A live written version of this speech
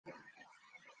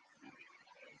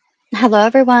Hello,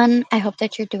 everyone. I hope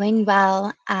that you're doing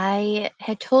well. I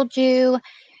had told you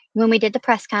when we did the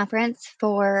press conference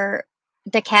for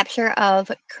the capture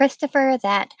of Christopher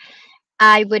that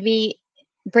I would be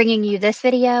bringing you this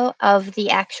video of the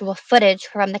actual footage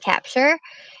from the capture.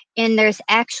 And there's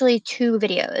actually two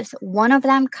videos. One of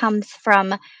them comes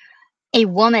from a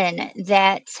woman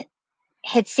that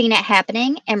had seen it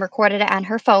happening and recorded it on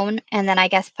her phone, and then I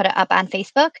guess put it up on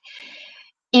Facebook.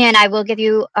 And I will give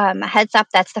you a heads up.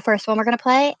 That's the first one we're going to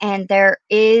play. And there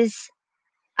is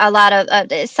a lot of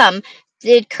some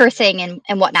cursing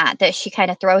and whatnot that she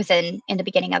kind of throws in the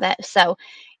beginning of it. So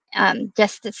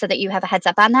just so that you have a heads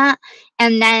up on that.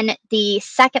 And then the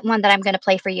second one that I'm going to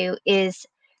play for you is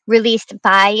released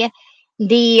by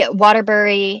the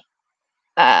Waterbury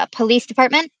Police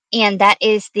Department. And that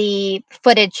is the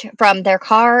footage from their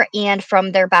car and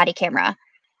from their body camera.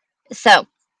 So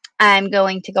I'm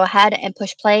going to go ahead and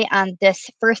push play on this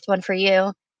first one for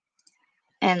you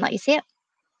and let you see it.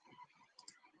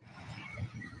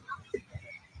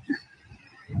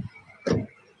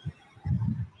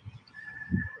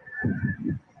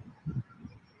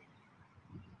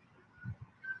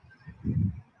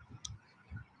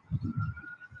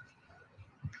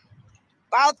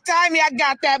 About time I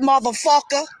got that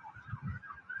motherfucker.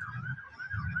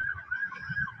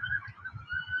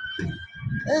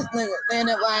 This nigga, man,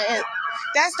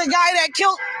 that's the guy that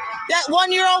killed that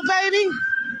 1-year-old baby?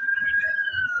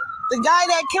 The guy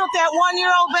that killed that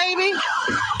 1-year-old baby?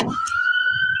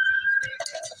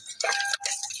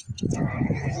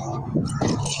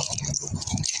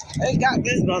 They got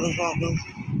this motherfucker.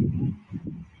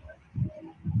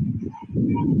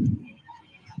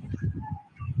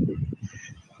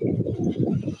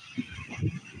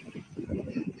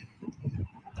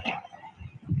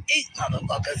 These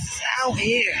motherfuckers is out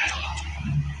here.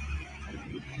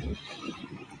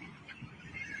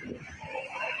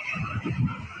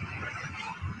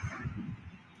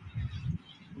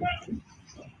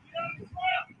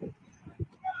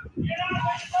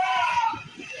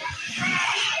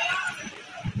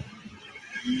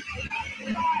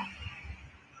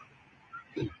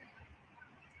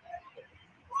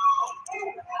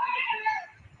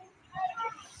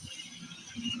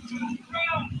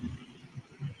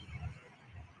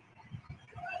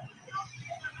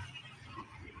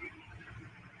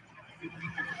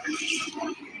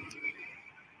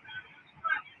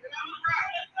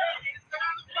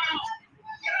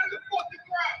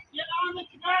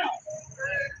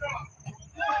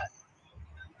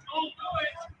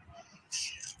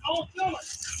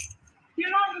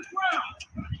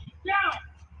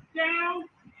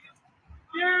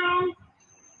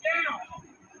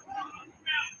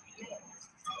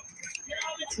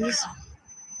 This.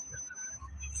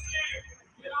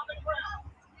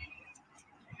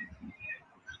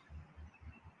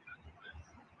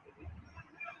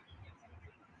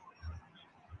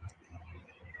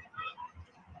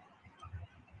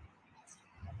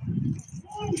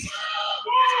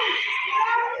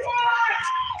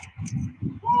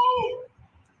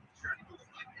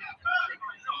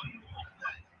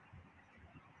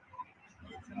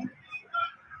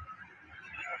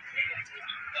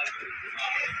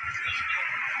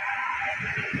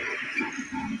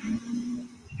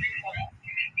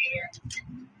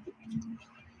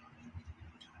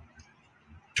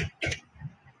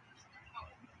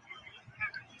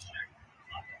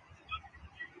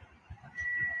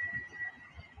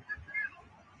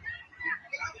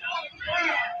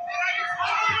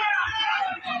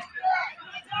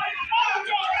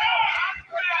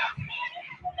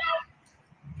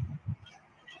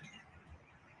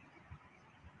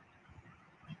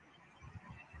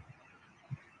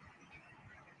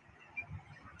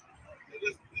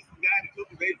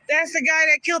 That's the guy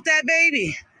that killed that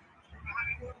baby.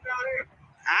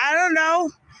 I don't know.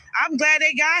 I'm glad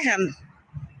they got him.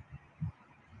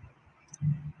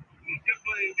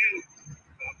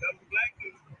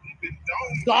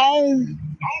 Gone.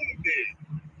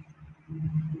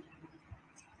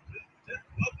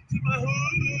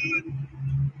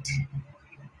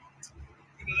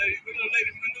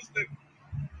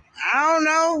 I don't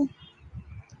know.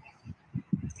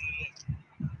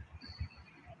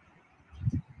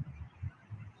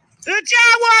 Good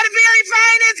job, Waterbury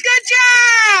Finance. Good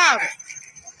job.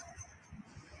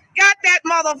 Got that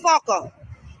motherfucker.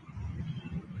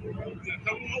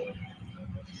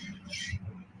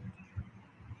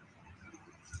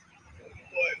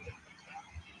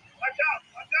 Watch out.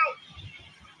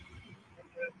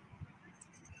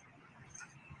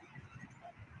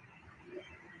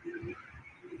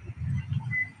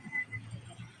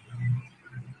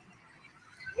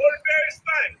 Waterbury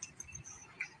Finance.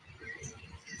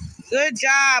 Good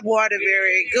job,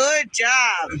 Waterbury. Good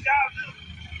job.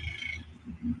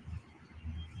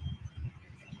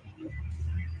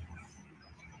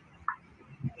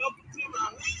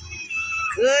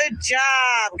 Good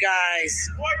job, guys.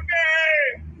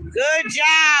 Good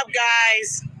job,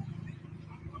 guys.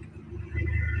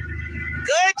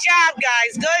 Good job,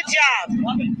 guys. Good job.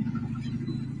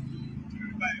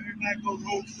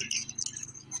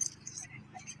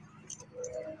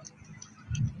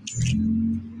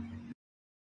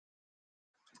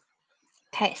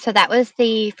 Okay, so that was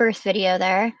the first video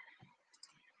there.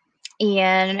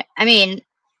 And I mean,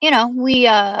 you know,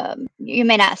 you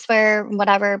may not swear,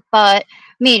 whatever, but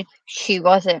I mean, she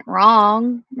wasn't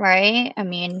wrong, right? I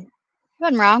mean, she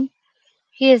wasn't wrong.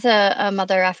 He is a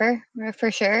mother effer,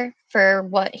 for sure, for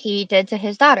what he did to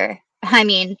his daughter. I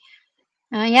mean,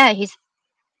 yeah, he's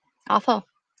awful.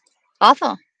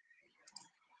 Awful.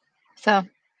 So,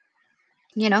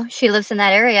 you know, she lives in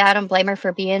that area. I don't blame her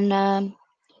for being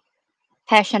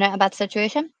passionate about the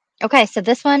situation. Okay, so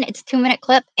this one, it's a 2-minute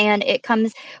clip, and it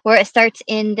comes where it starts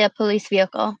in the police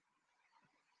vehicle.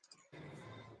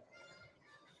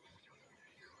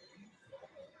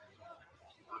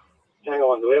 Hang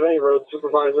on, do we have any road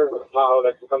supervisor in Tahoe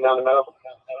that can come down to Meadow?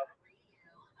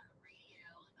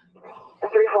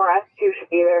 34S2 should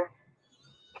be there.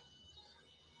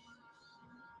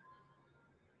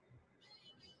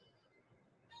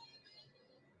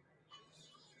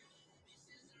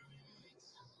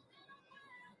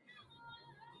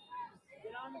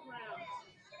 Get on the ground.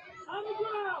 On the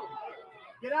ground.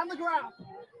 Get on the ground.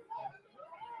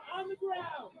 On the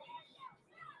ground.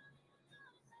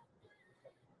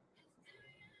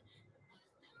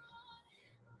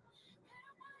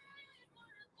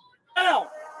 Down.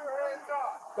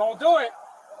 Don't do it.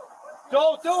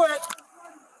 Don't do it.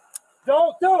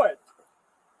 Don't do it.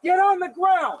 Get on the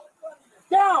ground.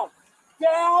 Down.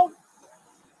 Down.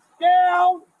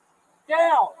 Down.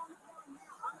 Down.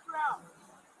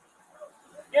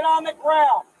 Get on the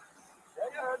ground.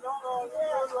 Get on the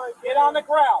ground. Get on the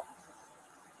ground.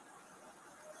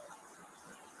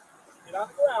 Get on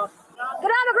the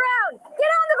ground!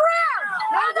 Get on the ground!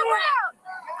 On the ground!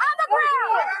 On the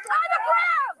ground! On the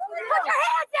ground! Put your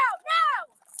hands out now!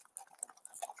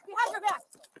 Behind your back.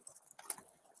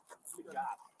 Good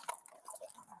job.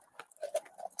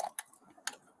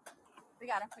 We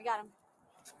got him. We got him.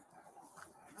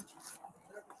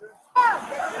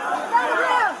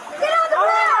 Get on the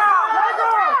ground!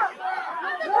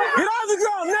 Get on the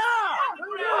ground now!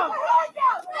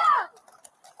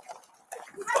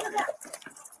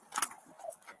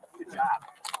 Good job.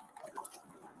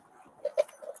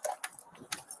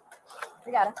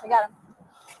 We got him. We got him.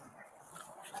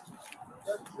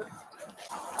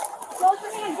 Close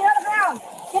your hands. Get on the ground.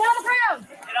 Get on the ground.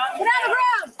 Get on the ground. Get on the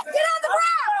ground. Get on the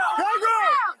ground. On the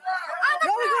ground. On the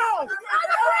ground. Get on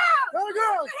the ground. Put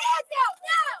your hands out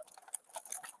now.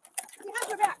 Behind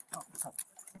your back.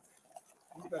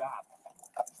 Good job.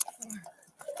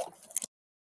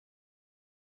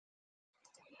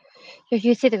 Did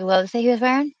you see the gloves that he was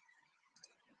wearing?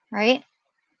 Right?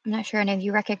 I'm not sure any of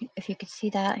you if you could see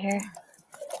that here.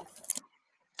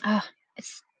 Oh, it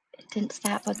didn't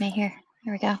stop with me here.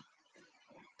 There we go.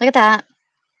 Look at that.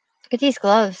 Look at these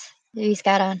gloves that he's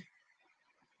got on.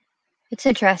 It's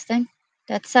interesting.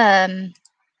 That's I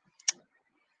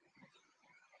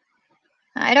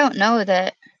don't know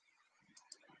that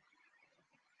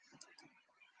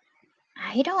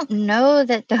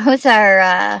those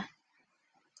are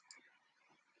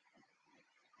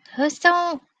those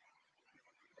don't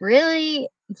really,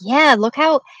 yeah, look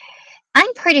how,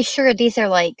 I'm pretty sure these are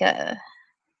like I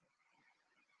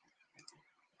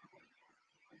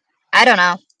don't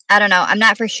know. I'm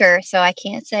not for sure, so I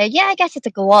can't say, yeah, I guess it's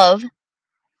a glove.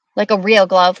 Like a real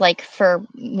glove, like for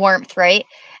warmth, right?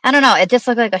 I don't know. It just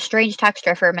looked like a strange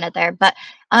texture for a minute there. But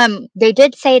they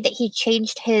did say that he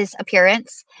changed his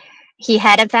appearance. He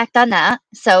had, in fact, done that.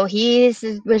 So he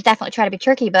was definitely trying to be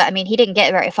tricky, but I mean, he didn't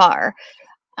get very far.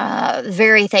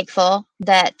 Very thankful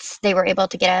that they were able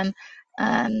to get him.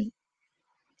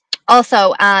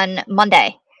 Also, on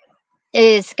Monday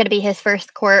is going to be his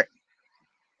first court.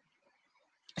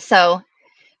 So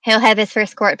he'll have his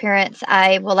first court appearance.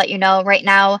 I will let you know. Right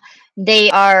now, they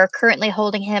are currently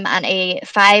holding him on a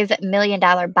 $5 million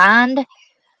bond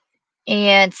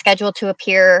and scheduled to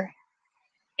appear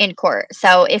in court.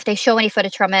 So if they show any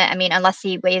footage from it, I mean, unless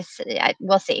he waives,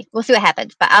 we'll see. We'll see what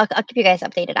happens. But I'll keep you guys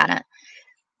updated on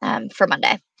it for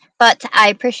Monday. But I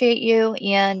appreciate you,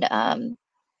 and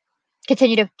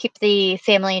continue to keep the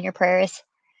family in your prayers.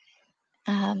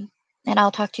 And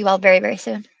I'll talk to you all very, very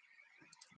soon.